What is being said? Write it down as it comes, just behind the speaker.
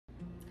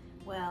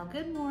Well,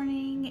 good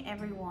morning,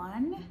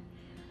 everyone.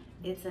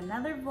 It's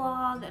another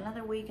vlog,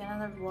 another week,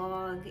 another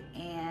vlog,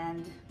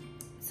 and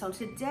so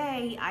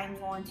today I'm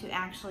going to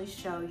actually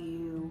show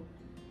you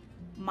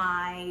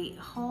my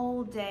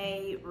whole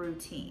day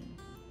routine.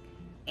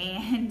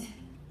 And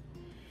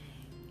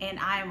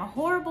I'm a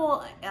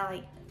horrible,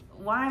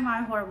 why am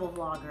I a horrible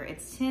vlogger?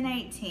 It's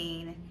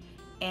 10:18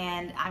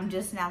 and I'm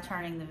just now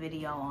turning the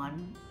video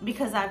on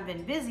because I've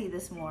been busy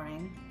this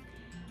morning.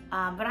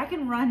 But I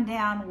can run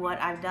down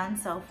what I've done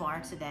so far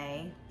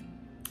today.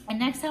 And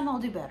next time I'll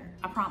do better,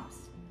 I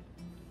promise.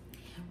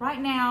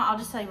 Right now, I'll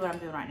just tell you what I'm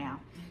doing right now.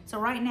 So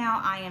right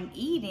now I am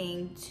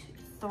eating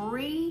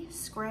 3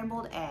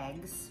 scrambled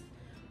eggs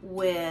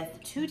with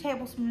 2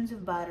 tablespoons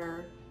of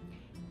butter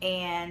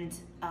and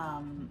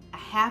a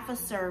half a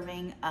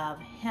serving of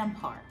hemp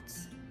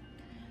hearts.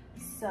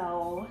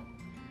 So,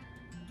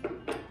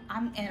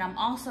 I'm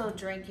also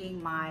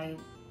drinking my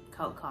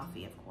Coke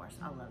coffee, of course.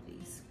 I love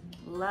these.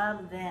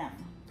 Love them.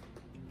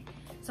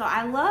 So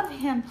I love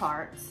hemp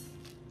hearts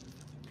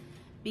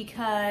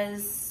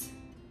because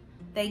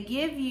they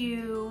give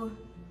you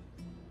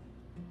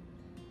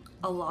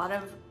a lot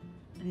of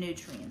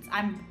nutrients.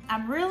 I'm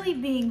really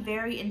being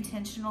very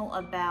intentional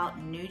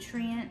about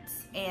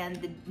nutrients and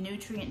the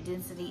nutrient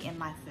density in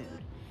my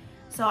food.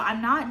 So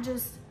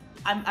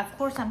of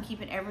course I'm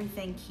keeping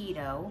everything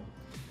keto,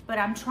 but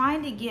I'm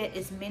trying to get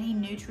as many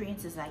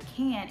nutrients as I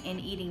can in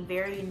eating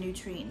very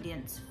nutrient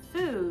dense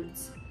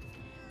foods,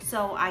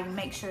 so I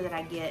make sure that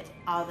I get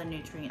all the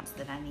nutrients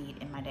that I need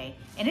in my day.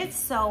 And it's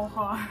so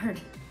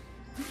hard.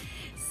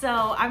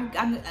 So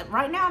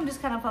right now I'm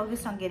just kind of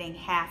focused on getting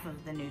half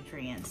of the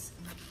nutrients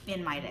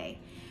in my day.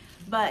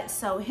 But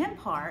so hemp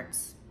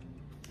hearts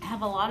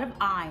have a lot of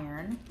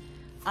iron.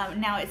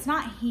 Now it's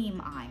not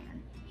heme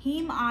iron.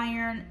 Heme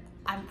iron,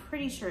 I'm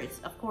pretty sure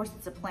it's a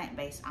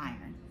plant-based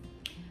iron.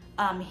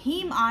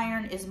 Heme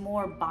iron is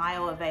more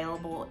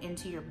bioavailable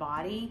into your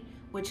body,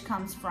 which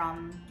comes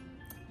from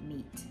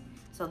meat.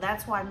 So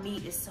that's why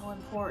meat is so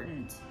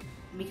important,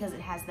 because it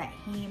has that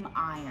heme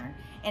iron.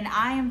 And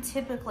I am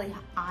typically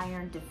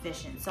iron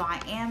deficient, so I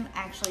am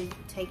actually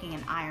taking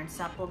an iron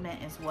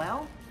supplement as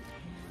well.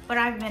 But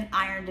I've been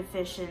iron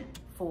deficient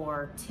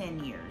for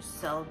 10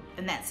 years,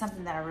 and that's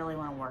something that I really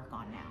want to work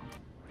on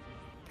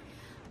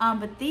now.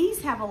 But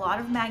these have a lot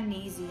of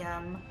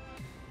magnesium,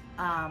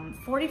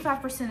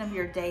 45% of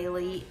your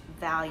daily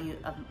value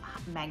of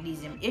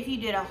magnesium if you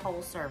did a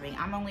whole serving.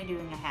 I'm only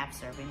doing a half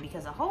serving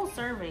because a whole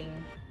serving,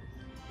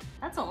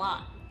 that's a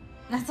lot.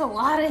 That's a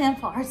lot of hemp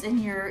hearts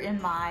in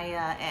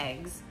my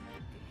eggs.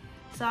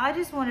 So I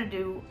just want to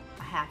do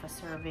a half a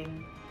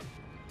serving.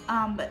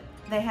 But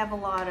they have a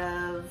lot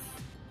of,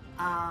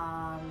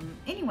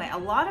 anyway, a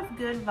lot of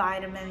good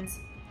vitamins.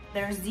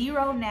 They're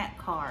 0 net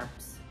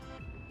carbs.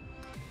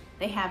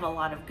 They have a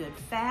lot of good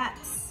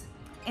fats,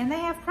 and they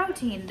have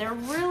protein. They're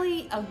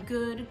really a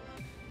good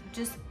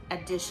just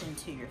addition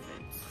to your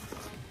foods.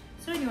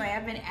 So anyway,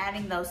 I've been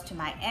adding those to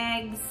my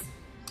eggs.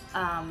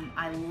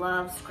 I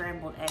love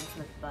scrambled eggs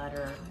with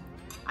butter.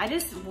 I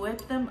just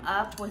whip them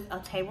up with a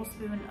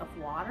tablespoon of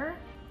water.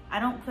 I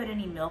don't put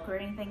any milk or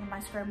anything in my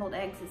scrambled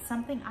eggs. It's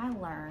something I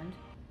learned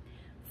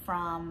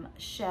from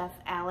Chef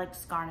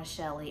Alex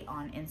Garnaschelli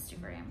on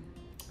Instagram.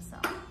 So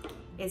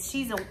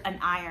she's an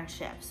iron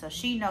chef, so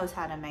she knows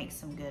how to make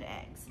some good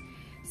eggs.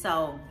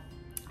 So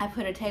I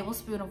put a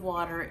tablespoon of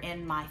water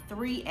in my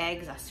 3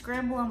 eggs. I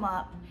scramble them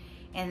up,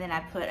 and then I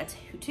put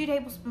 2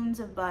 tablespoons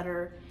of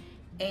butter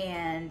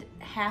and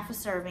half a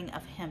serving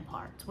of hemp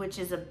hearts, which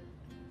is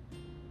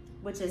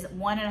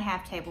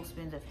 1.5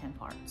 tablespoons of hemp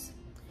hearts.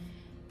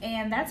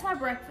 And that's my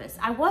breakfast.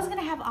 I was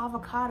gonna have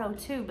avocado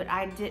too, but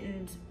I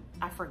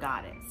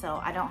forgot it. So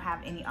I don't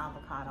have any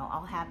avocado.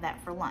 I'll have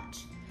that for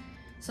lunch.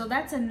 So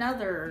that's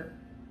another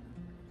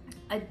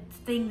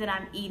thing that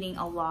I'm eating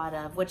a lot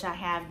of, which I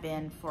have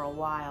been for a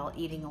while,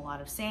 eating a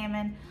lot of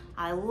salmon.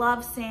 I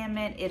love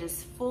salmon. It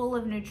is full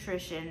of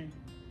nutrition.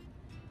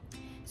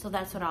 So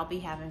that's what I'll be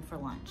having for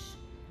lunch.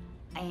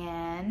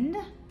 And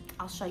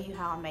I'll show you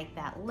how I make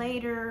that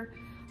later.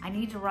 I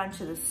need to run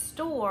to the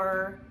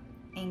store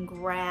and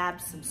grab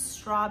some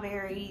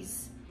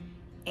strawberries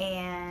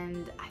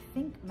and I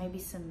think maybe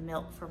some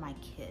milk for my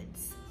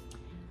kids.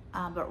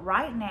 But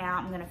right now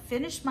I'm gonna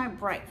finish my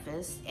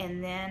breakfast,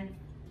 and then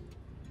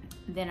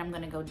I'm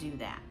gonna go do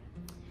that.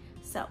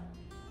 So,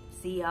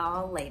 see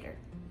y'all later.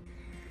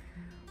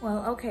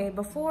 Well, okay,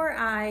 before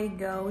I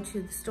go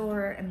to the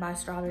store and buy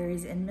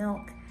strawberries and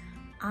milk,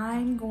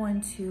 I'm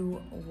going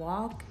to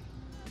walk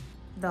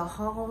the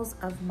halls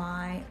of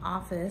my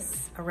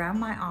office, around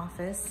my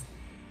office,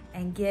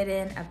 and get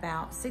in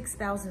about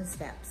 6,000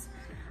 steps.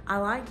 I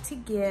like to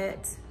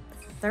get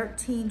 12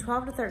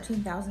 to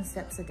 13,000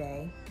 steps a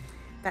day.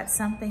 That's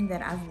something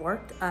that I've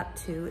worked up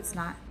to.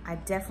 I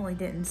definitely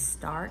didn't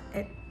start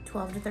at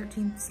 12 to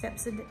 13,000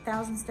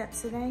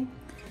 steps a day.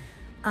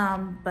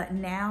 But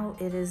now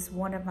it is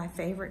one of my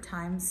favorite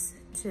times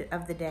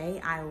of the day.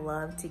 I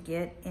love to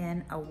get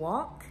in a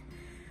walk.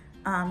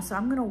 So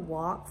I'm gonna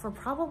walk for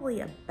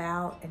probably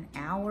about an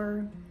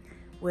hour.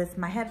 with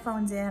my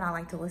headphones in. I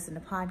like to listen to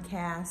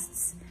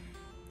podcasts,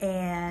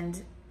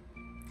 and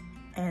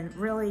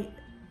really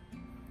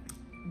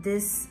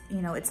this,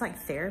 you know, it's like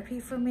therapy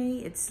for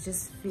me. It's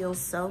just feels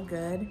so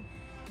good.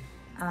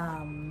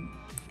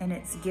 And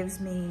it gives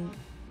me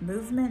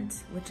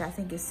movement, which I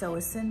think is so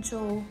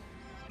essential.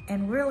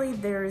 And really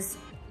there's,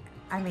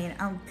 I mean,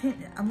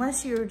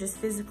 unless you're just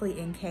physically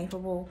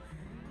incapable,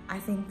 I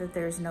think that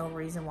there's no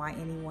reason why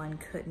anyone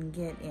couldn't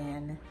get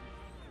in,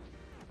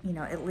 you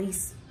know, at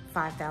least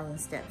 5,000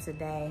 steps a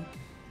day.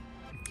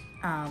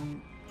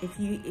 If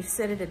you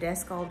sit at a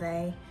desk all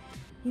day,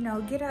 you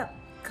know, get up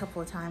a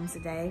couple of times a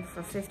day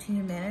for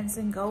 15 minutes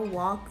and go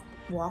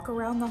walk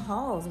around the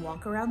halls,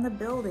 walk around the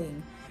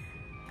building.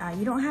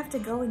 You don't have to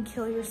go and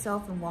kill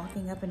yourself and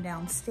walking up and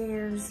down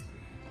stairs.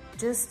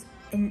 Just,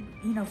 you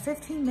know,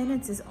 15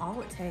 minutes is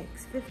all it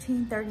takes.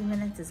 15, 30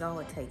 minutes is all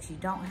it takes. You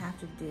don't have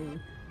to do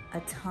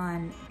a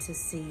ton to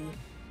see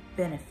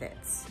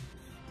benefits.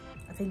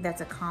 I think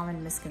that's a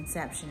common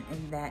misconception,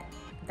 in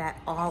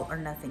that all or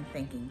nothing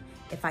thinking.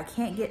 If I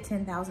can't get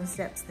 10,000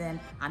 steps, then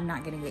I'm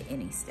not gonna get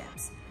any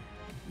steps.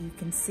 You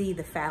can see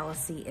the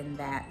fallacy in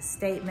that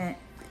statement,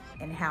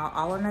 and how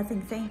all or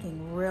nothing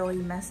thinking really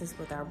messes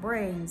with our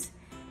brains,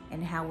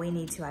 and how we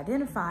need to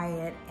identify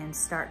it and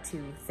start to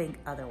think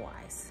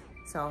otherwise.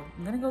 So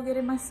I'm gonna go get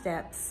in my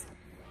steps,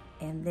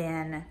 and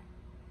then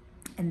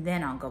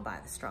I'll go buy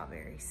the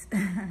strawberries.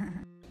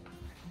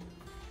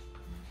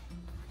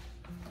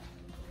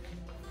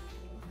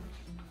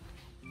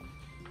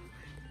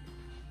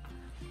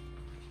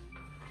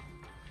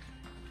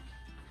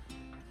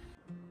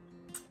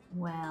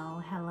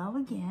 Well, hello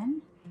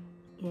again.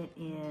 It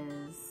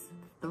is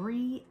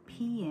 3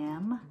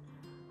 p.m.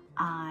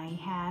 I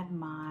had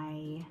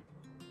my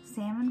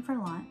salmon for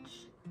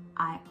lunch.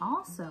 I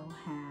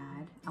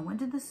went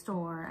to the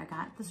store, I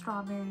got the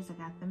strawberries, I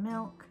got the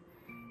milk,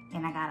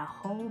 and I got a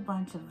whole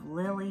bunch of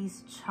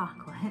Lily's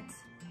chocolate.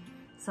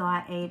 So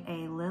I ate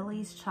a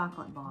Lily's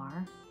chocolate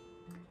bar,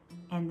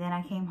 and then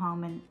I came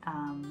home and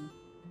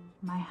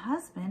my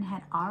husband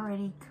had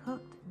already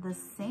cooked the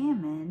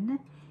salmon.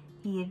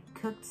 He had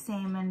cooked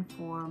salmon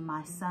for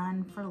my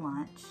son for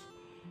lunch,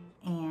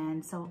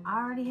 and so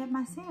I already had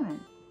my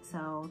salmon.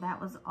 So that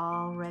was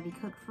already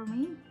cooked for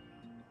me,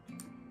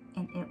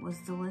 and it was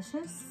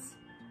delicious.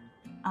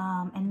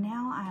 And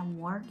now I'm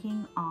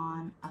working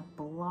on a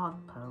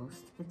blog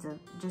post. It's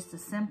just a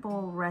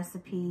simple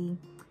recipe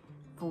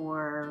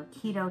for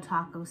keto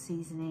taco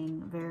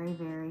seasoning. Very,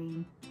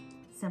 very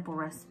simple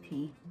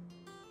recipe.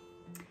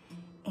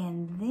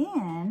 And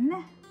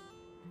then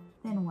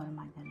what am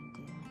I gonna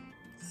do?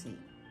 Let's see.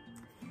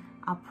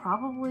 I'll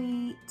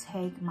probably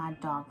take my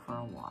dog for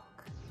a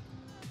walk.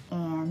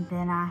 And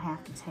then I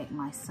have to take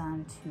my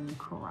son to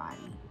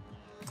karate.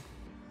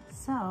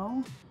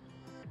 So,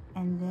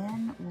 and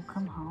then we'll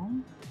come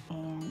home,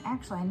 and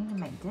actually I need to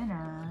make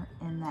dinner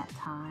in that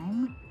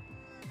time.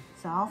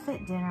 So I'll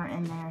fit dinner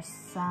in there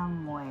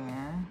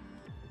somewhere.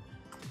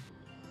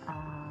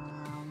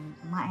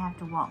 Might have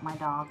to walk my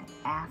dog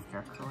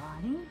after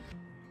karate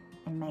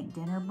and make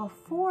dinner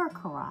before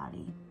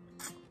karate.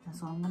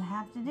 That's what I'm gonna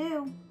have to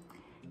do.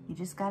 You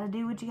just gotta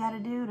do what you gotta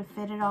do to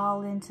fit it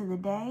all into the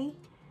day.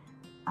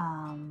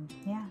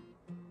 Yeah,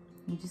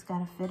 you just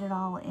gotta fit it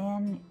all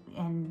in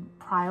and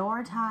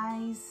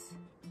prioritize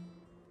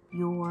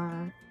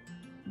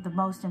the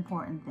most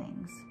important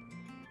things.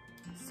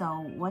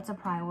 So what's a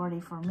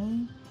priority for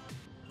me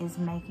is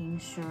making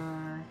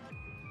sure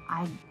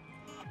I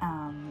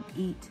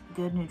eat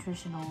good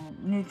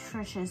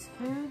nutritious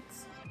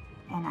foods,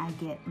 and I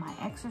get my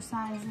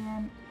exercise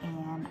in,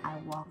 and I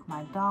walk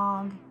my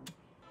dog.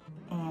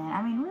 And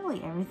I mean,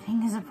 really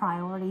everything is a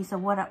priority. So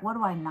what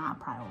do I not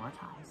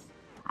prioritize?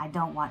 I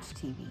don't watch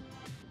TV.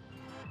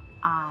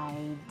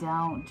 I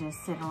don't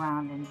just sit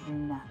around and do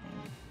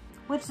nothing,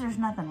 which there's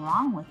nothing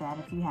wrong with that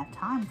if you have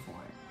time for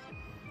it.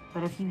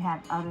 But if you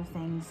have other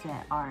things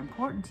that are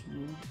important to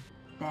you,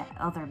 that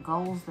other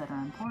goals that are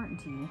important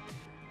to you,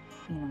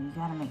 you know, you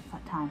gotta make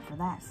time for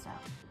that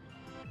stuff.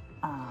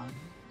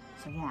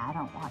 So yeah, I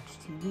don't watch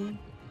TV.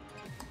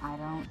 I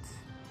don't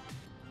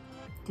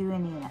do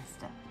any of that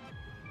stuff.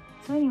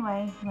 So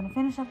anyway, I'm gonna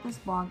finish up this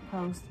blog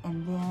post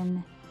and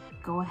then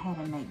go ahead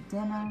and make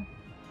dinner,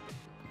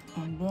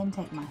 and then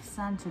take my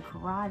son to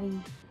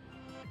karate,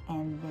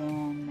 and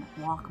then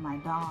walk my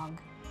dog,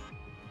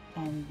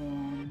 and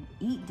then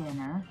eat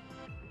dinner,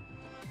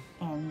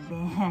 and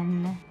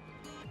then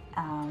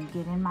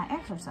get in my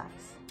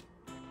exercise.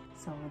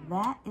 So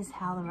that is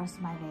how the rest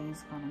of my day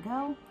is gonna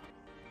go.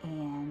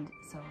 And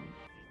so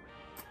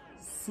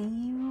see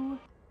you,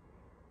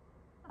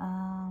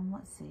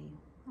 let's see.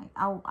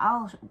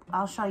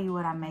 I'll show you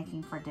what I'm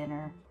making for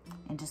dinner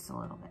in just a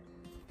little bit.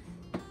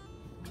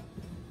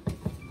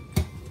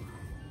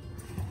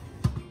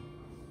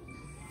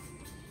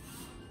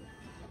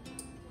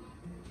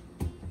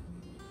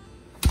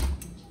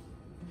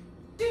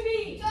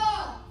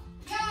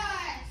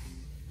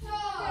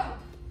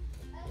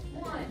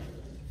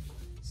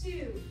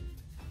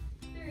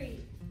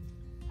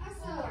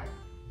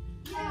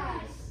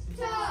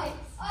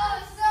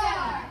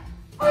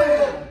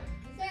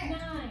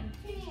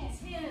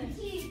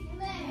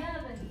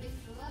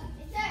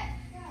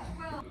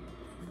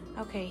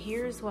 Okay,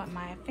 here's what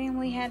my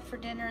family had for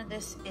dinner.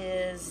 This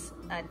is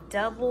a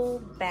double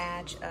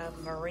batch of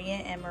Maria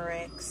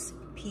Emmerich's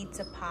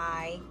pizza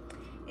pie.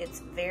 It's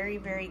very,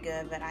 very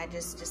good, but I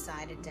just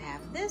decided to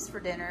have this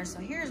for dinner. So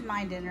here's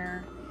my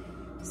dinner.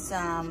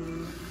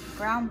 Some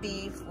ground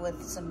beef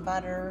with some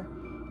butter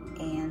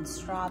and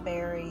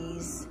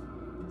strawberries.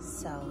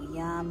 So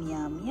yum,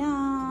 yum,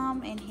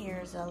 yum. And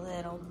here's a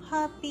little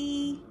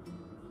puppy.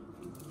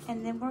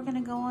 And then we're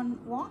gonna go on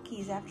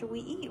walkies after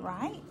we eat,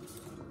 right?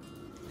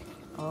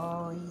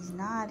 Oh, he's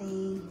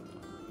naughty.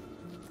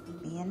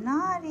 Being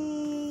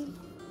naughty.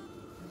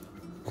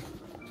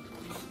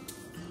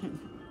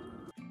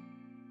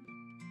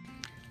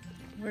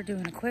 We're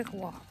doing a quick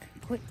walk.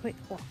 Quick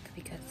walk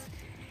because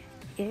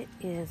it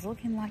is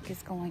looking like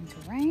it's going to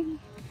rain.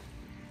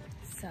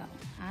 So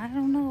I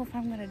don't know if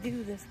I'm gonna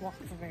do this walk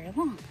for very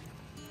long.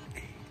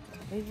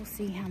 We will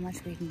see how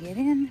much we can get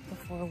in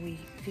before we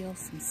feel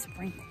some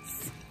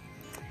sprinkles.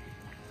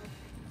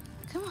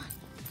 Come on,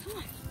 come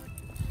on.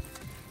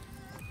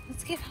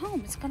 Let's get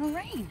home, it's gonna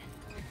rain.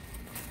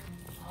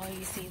 Oh,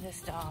 you see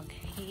this dog?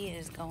 He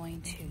is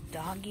going to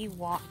doggy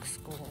walk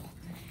school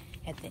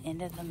at the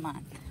end of the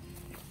month.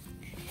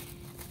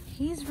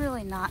 He's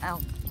really not a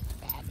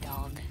bad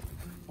dog,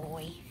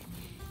 boy.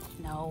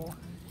 No,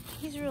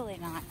 he's really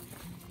not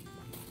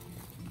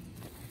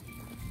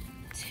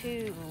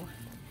too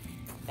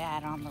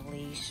bad on the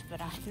leash,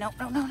 but no,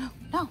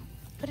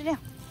 put it down.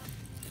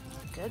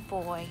 Good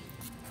boy.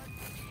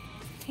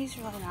 He's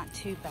really not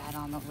too bad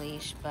on the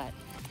leash, but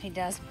he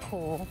does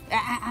pull,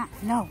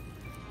 no,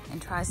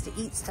 and tries to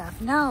eat stuff,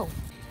 no.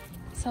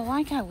 So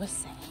like I was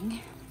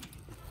saying,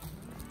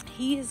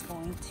 he is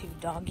going to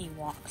doggy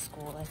walk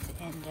school at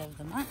the end of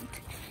the month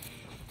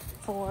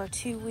for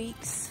 2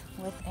 weeks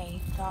with a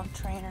dog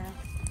trainer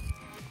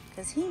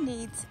because he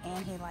needs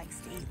and he likes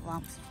to eat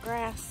lumps of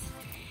grass.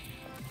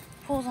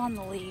 Pulls on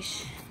the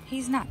leash.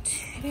 He's not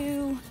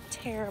too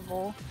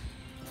terrible,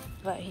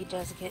 but he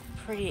does get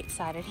pretty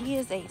excited. He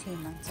is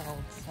 18 months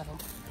old, so,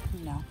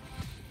 you know,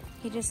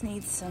 he just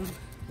needs some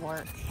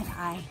work, and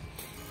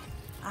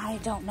I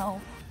don't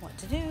know what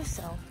to do,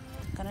 so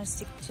I'm gonna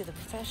stick to the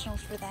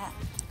professionals for that,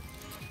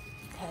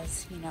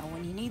 because, you know,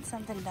 when you need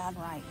something done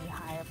right, you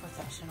hire a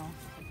professional,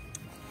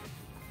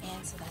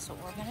 and so that's what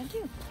we're gonna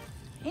do.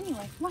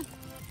 Anyway, come on.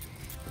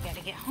 We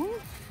gotta get home,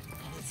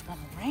 because it's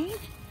gonna rain.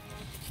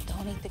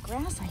 Don't eat the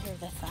grass. I hear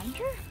the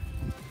thunder.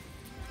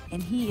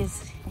 And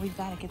we've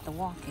got to get the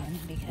walk in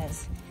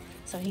because,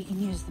 so he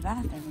can use the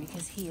bathroom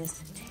because he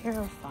is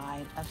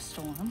terrified of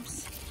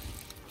storms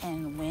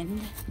and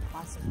wind,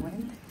 lots of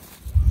wind.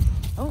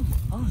 Oh,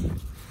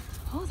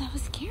 that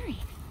was scary.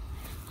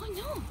 Oh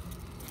no.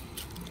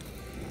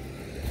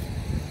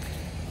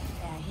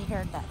 Yeah, he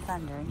heard that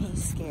thunder and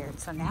he's scared.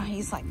 So now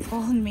he's like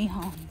pulling me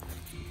home.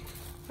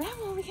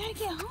 Rebel, we got to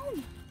get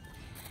home.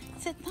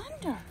 It's a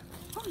thunder.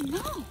 Oh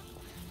no.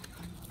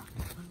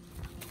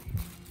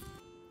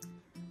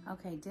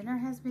 Okay, dinner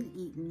has been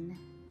eaten,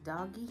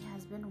 doggy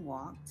has been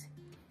walked,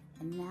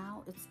 and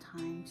now it's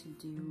time to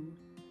do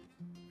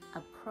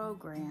a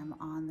program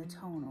on the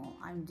tonal.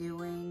 I'm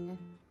doing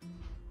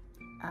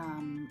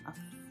a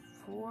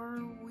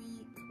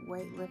 4-week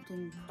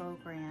weightlifting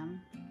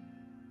program,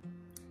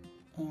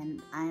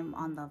 and I'm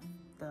on the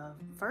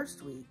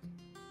first week,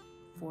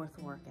 4th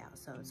workout.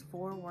 So it's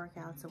 4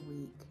 workouts a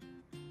week,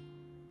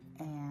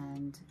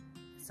 and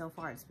so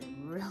far it's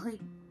been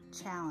really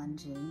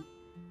challenging,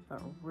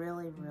 but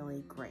really,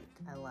 really great.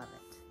 I love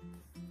it.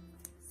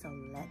 So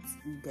let's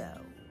go.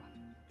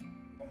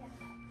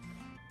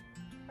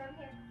 From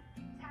here,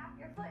 tap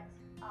your foot,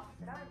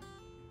 opposite arm.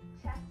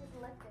 Chest is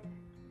lifted.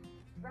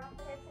 Drop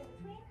the hips in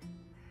between.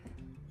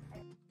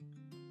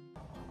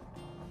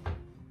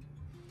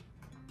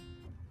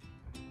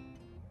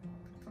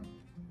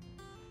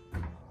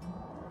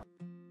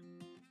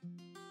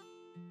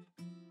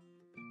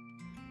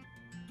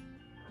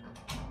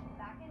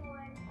 Back in 1,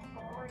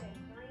 forward in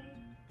 3,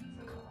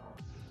 2.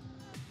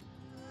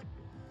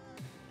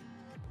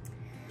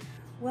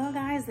 Well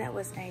guys, that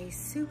was a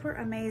super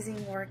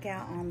amazing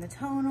workout on the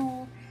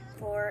tonal.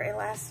 It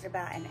lasted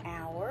about an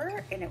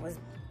hour, and it was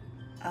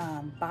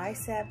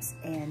biceps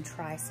and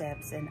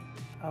triceps, and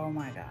oh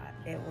my God,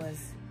 it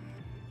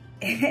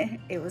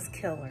was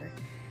killer.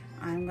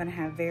 I'm gonna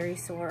have very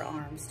sore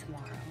arms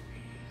tomorrow.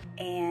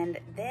 And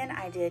then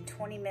I did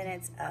 20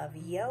 minutes of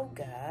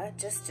yoga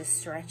just to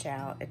stretch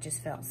out. It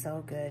just felt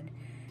so good.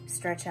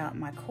 Stretch out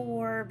my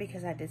core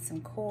because I did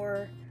some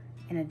core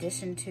in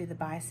addition to the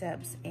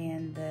biceps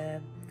and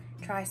the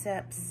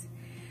triceps.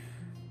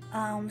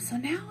 So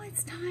now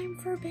it's time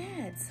for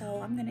bed.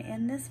 So I'm gonna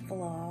end this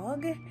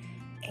vlog,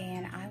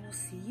 and I will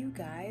see you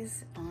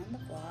guys on the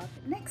vlog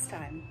next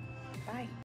time. Bye.